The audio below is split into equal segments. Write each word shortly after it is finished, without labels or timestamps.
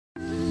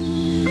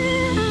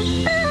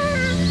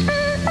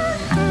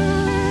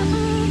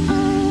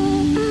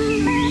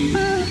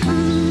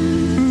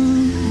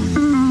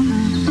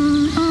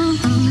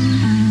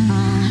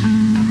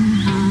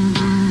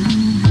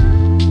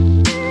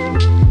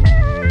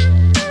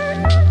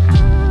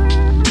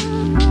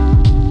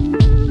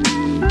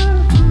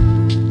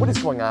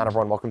on,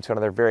 everyone? Welcome to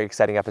another very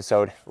exciting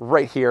episode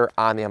right here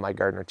on the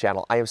MIgardener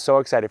channel. I am so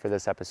excited for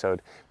this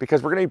episode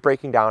because we're going to be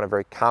breaking down a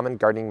very common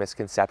gardening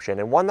misconception,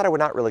 and one that I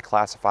would not really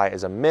classify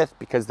as a myth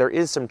because there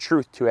is some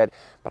truth to it,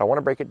 but I want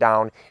to break it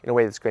down in a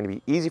way that's going to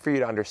be easy for you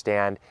to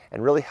understand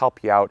and really help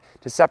you out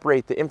to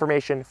separate the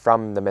information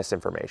from the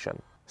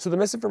misinformation. So the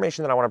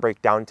misinformation that I want to break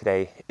down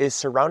today is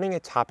surrounding a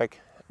topic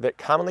that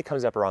commonly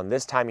comes up around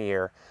this time of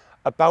year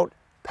about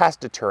pest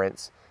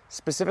deterrents,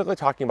 specifically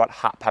talking about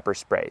hot pepper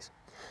sprays.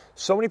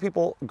 So many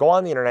people go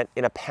on the internet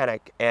in a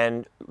panic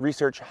and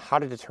research how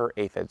to deter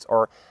aphids,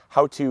 or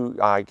how to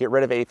get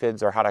rid of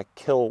aphids, or how to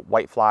kill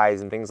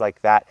whiteflies and things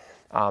like that.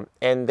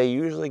 And they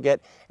usually get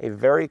a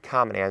very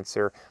common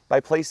answer by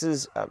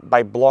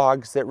by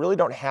blogs that really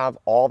don't have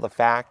all the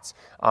facts,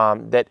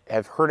 that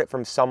have heard it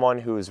from someone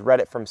who's read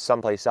it from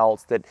someplace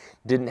else that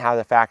didn't have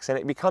the facts, and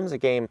it becomes a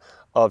game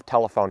of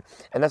telephone.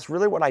 And that's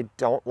really what I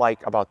don't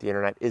like about the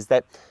internet, is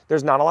that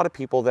there's not a lot of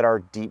people that are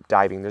deep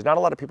diving. There's not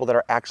a lot of people that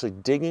are actually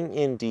digging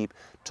in deep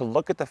to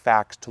look at the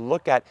facts, to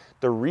look at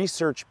the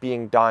research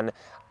being done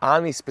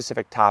on these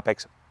specific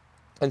topics.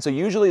 And so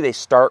usually they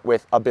start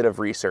with a bit of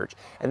research,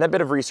 and that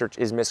bit of research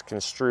is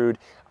misconstrued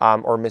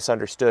or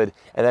misunderstood,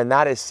 and then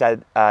that is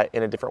said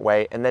in a different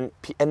way, and then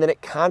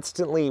it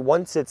constantly,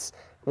 once it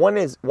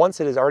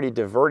is already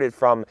diverted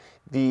from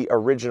the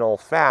original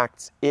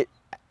facts, it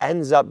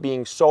ends up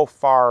being so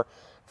far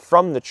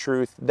from the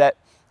truth that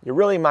you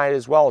really might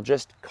as well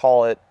just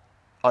call it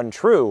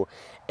untrue.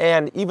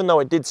 And even though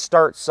it did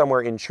start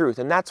somewhere in truth,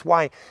 and that's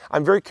why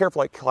I'm very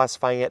careful at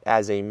classifying it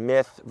as a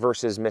myth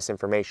versus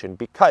misinformation,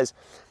 because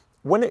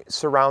when it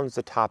surrounds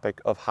the topic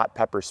of hot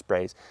pepper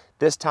sprays,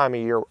 this time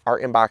of year,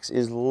 our inbox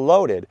is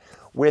loaded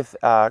with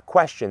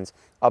questions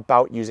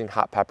about using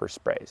hot pepper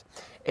sprays.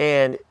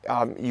 And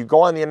you go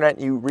on the internet,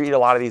 you read a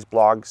lot of these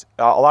blogs.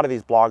 A lot of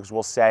these blogs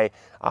will say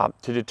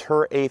to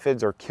deter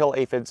aphids or kill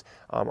aphids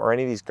or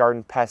any of these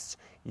garden pests,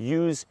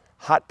 use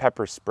hot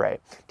pepper spray.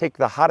 Take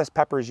the hottest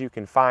peppers you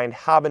can find,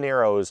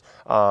 habaneros,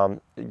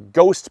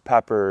 ghost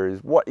peppers,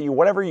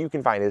 whatever you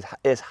can find,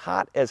 as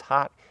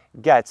hot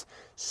gets,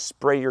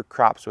 spray your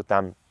crops with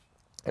them.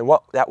 And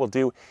what that will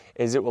do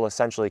is it will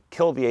essentially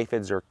kill the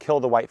aphids or kill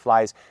the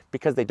whiteflies,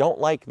 because they don't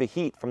like the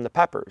heat from the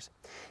peppers,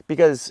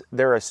 because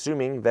they're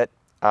assuming that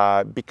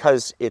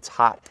because it's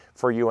hot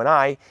for you and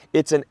I,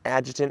 it's an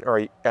adjutant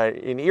or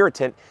an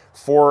irritant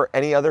for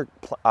any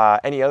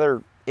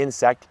other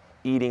insect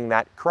eating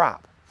that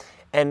crop.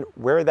 And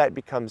where that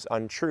becomes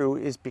untrue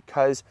is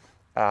because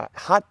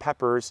hot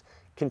peppers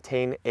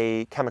contain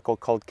a chemical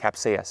called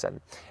capsaicin.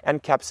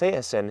 And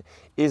capsaicin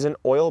is an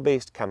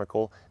oil-based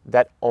chemical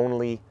that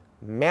only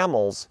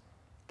mammals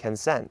can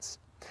sense.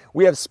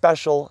 We have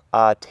special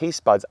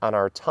taste buds on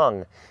our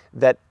tongue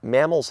that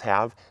mammals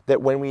have,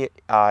 that when we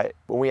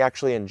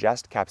actually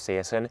ingest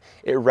capsaicin,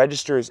 it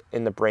registers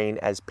in the brain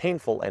as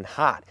painful and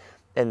hot.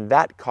 And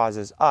that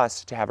causes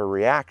us to have a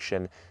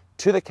reaction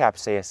to the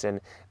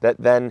capsaicin that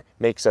then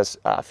makes us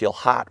feel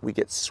hot. We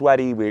get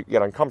sweaty, we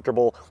get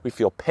uncomfortable, we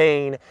feel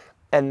pain.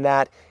 And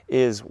that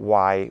is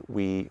why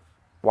we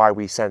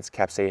sense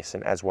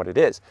capsaicin as what it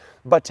is.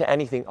 But to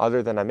anything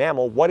other than a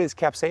mammal, what is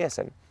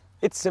capsaicin?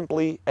 It's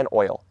simply an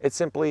oil. It's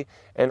simply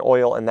an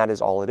oil, and that is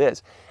all it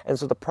is. And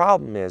so the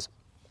problem is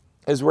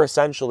we're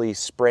essentially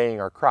spraying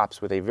our crops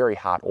with a very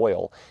hot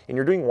oil, and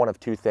you're doing one of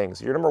two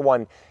things. Number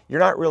one, you're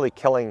not really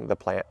killing the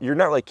plant. You're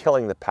not really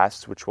killing the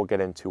pests, which we'll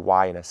get into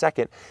why in a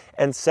second.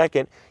 And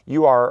second,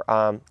 you're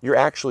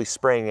actually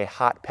spraying a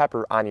hot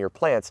pepper on your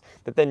plants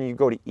that then you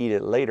go to eat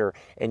it later,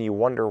 and you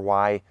wonder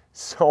why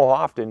so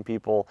often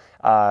people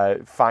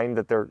find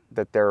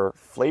that their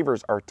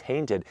flavors are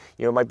tainted.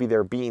 You know, it might be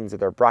their beans or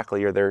their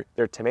broccoli or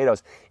their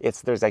tomatoes.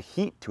 There's a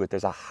heat to it.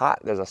 There's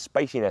a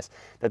spiciness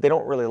that they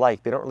don't really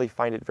like. They don't really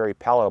find it very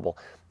palatable.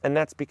 And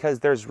that's because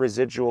there's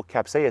residual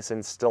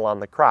capsaicin still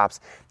on the crops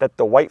that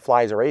the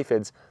whiteflies or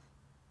aphids,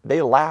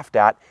 they laughed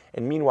at,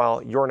 and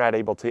meanwhile you're not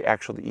able to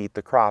actually eat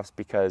the crops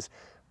because,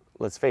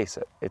 let's face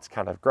it, it's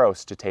kind of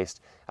gross to taste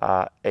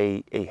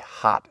a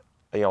hot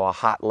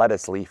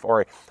lettuce leaf,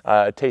 or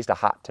taste a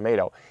hot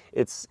tomato.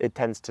 It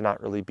tends to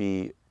not really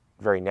be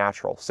very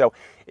natural. So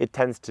it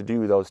tends to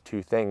do those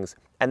two things,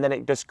 and then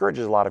it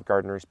discourages a lot of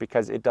gardeners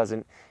because it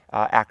doesn't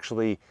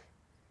actually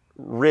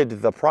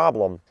rid the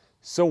problem.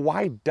 So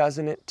why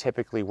doesn't it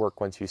typically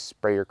work once you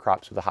spray your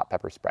crops with a hot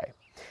pepper spray?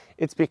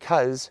 It's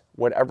because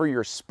whatever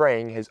you're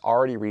spraying has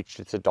already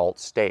reached its adult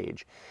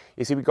stage.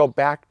 You see, we go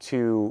back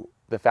to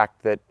the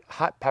fact that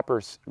hot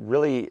peppers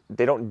really,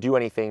 they don't do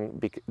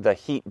anything, the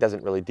heat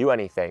doesn't really do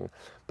anything,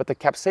 but the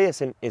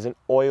capsaicin is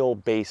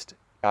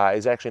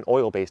actually an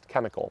oil-based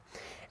chemical.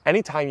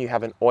 Anytime you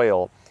have an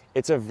oil,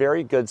 it's a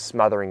very good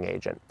smothering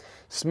agent.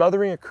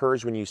 Smothering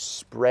occurs when you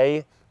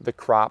spray the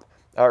crop,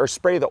 or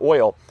spray the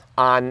oil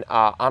on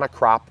a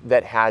crop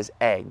that has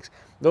eggs.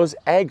 Those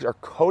eggs are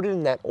coated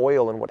in that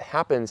oil, and what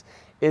happens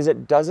is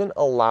it doesn't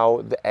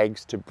allow the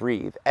eggs to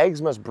breathe.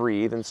 Eggs must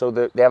breathe, and so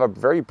they have a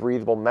very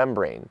breathable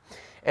membrane.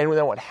 And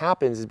then what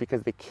happens is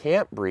because they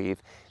can't breathe,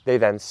 they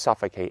then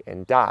suffocate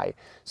and die.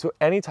 So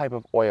any type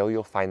of oil,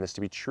 you'll find this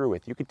to be true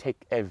with. You could take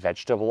a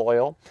vegetable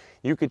oil,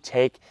 you could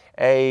take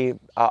a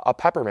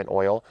peppermint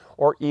oil,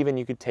 or even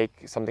you could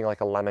take something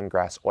like a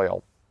lemongrass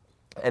oil.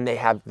 And they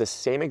have the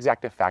same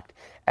exact effect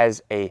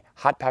as a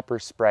hot pepper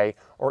spray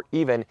or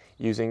even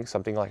using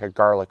something like a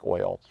garlic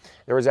oil.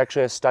 There was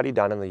actually a study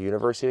done in the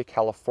University of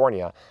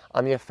California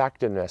on the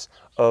effectiveness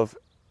of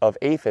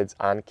aphids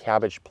on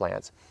cabbage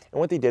plants. And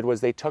what they did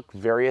was they took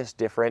various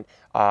different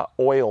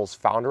oils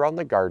found around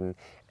the garden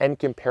and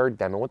compared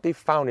them. And what they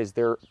found is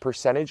their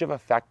percentage of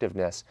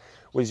effectiveness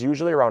was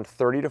usually around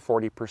 30 to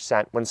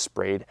 40% when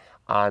sprayed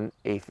on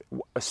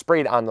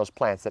those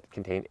plants that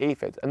contain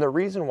aphids. And the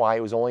reason why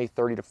it was only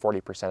 30 to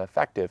 40%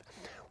 effective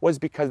was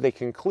because they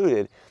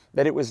concluded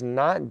that it was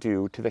not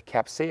due to the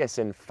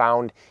capsaicin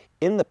found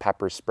in the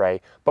pepper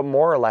spray, but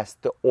more or less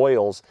the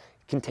oils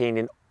contained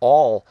in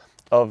all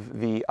of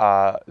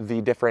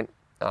the different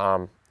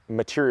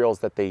materials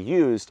that they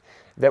used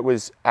that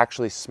was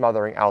actually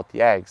smothering out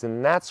the eggs.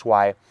 And that's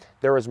why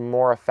there was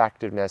more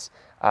effectiveness.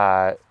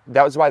 That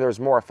was why there was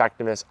more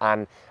effectiveness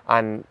on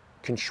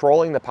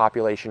controlling the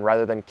population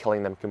rather than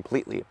killing them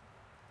completely.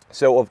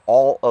 So of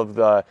all of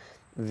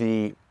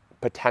the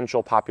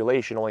potential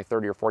population, only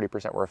 30 or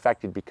 40% were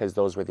affected because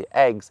those were the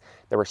eggs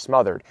that were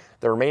smothered.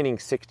 The remaining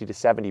 60 to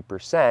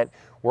 70%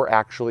 were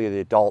actually the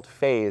adult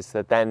phase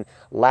that then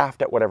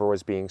laughed at whatever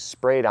was being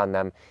sprayed on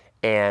them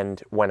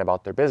and went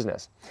about their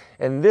business.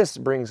 And this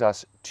brings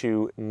us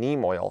to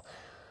neem oil.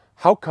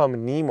 How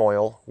come neem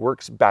oil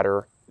works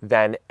better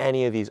than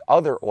any of these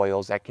other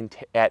oils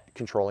at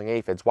controlling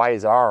aphids? Why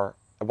is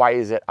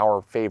it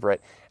our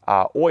favorite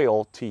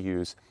oil to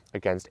use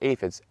against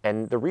aphids?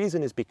 And the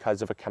reason is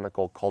because of a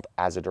chemical called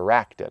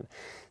azadirachtin.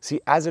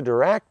 See,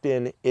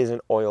 azadirachtin is an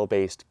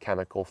oil-based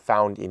chemical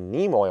found in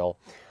neem oil,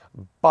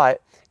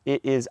 but it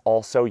is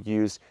also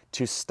used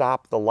to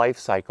stop the life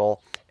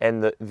cycle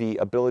and the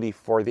ability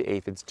for the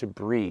aphids to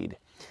breed.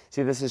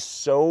 See, this is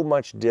so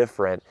much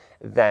different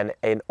than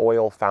an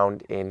oil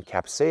found in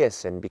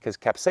capsaicin, because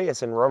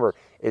capsaicin, remember,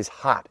 is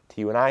hot to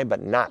you and I,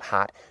 but not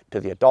hot to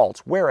the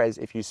adults. Whereas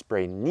if you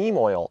spray neem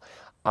oil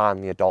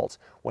on the adults,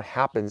 what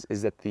happens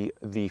is that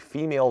the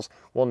females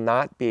will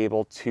not be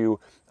able to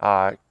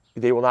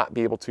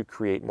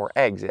create more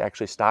eggs. It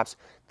actually stops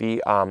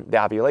the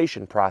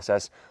ovulation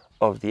process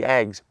of the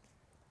eggs.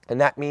 And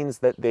that means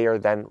that they are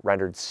then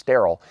rendered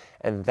sterile,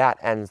 and that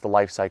ends the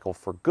life cycle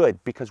for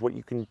good, because what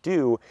you can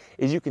do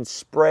is you can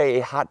spray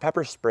a hot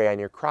pepper spray on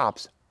your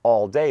crops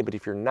all day, but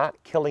if you're not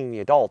killing the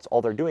adults,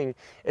 all they're doing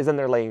is then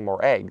they're laying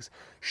more eggs.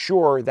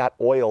 Sure, that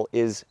oil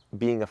is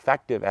being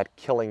effective at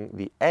killing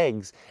the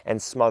eggs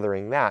and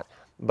smothering that,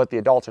 but the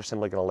adults are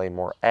simply going to lay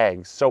more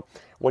eggs. So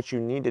what you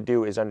need to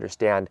do is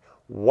understand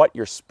what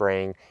you're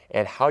spraying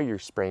and how you're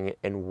spraying it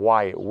and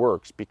why it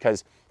works,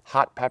 because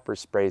hot pepper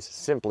sprays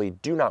simply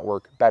do not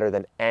work better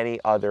than any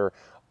other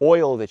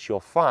oil that you'll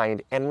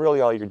find, and really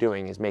all you're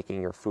doing is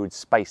making your food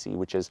spicy,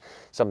 which is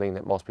something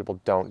that most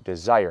people don't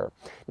desire.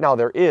 Now,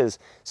 there is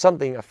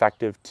something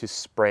effective to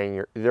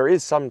spraying there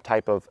is some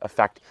type of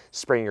effect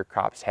spraying your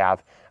crops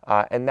have,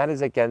 and that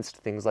is against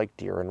things like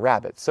deer and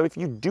rabbits. So if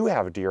you do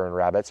have deer and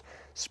rabbits,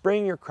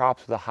 spraying your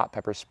crops with a hot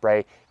pepper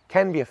spray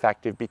can be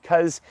effective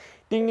because,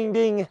 ding, ding,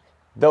 ding,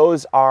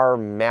 those are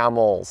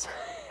mammals,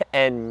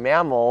 and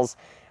mammals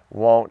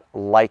won't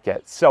like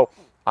it. So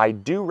I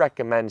do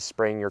recommend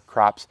spraying your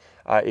crops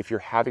if you're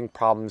having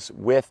problems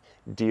with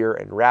deer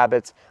and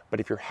rabbits, but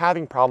if you're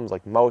having problems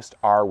like most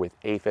are with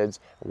aphids,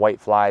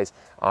 whiteflies,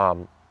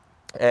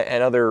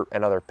 and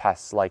other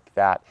pests like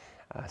that,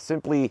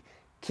 simply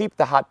keep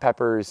the hot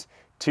peppers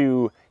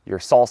to your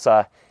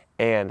salsa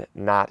and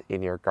not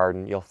in your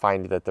garden. You'll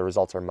find that the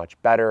results are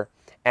much better.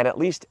 And at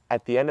least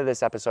at the end of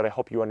this episode, I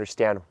hope you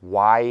understand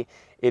why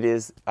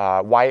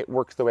it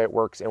works the way it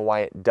works and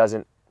why it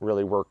doesn't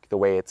really work the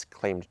way it's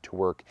claimed to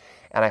work.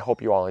 And I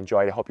hope you all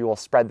enjoyed. I hope you will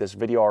spread this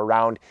video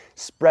around,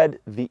 spread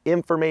the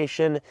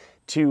information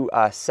to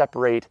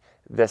separate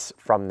this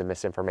from the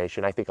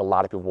misinformation. I think a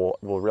lot of people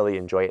will really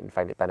enjoy it and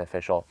find it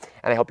beneficial.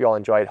 And I hope you all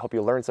enjoyed. Hope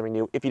you learned something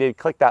new. If you did,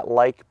 click that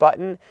like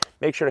button.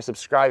 Make sure to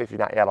subscribe if you're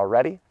not yet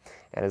already.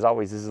 And as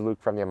always, this is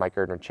Luke from the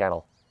MIgardener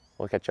channel.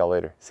 We'll catch y'all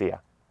later. See ya.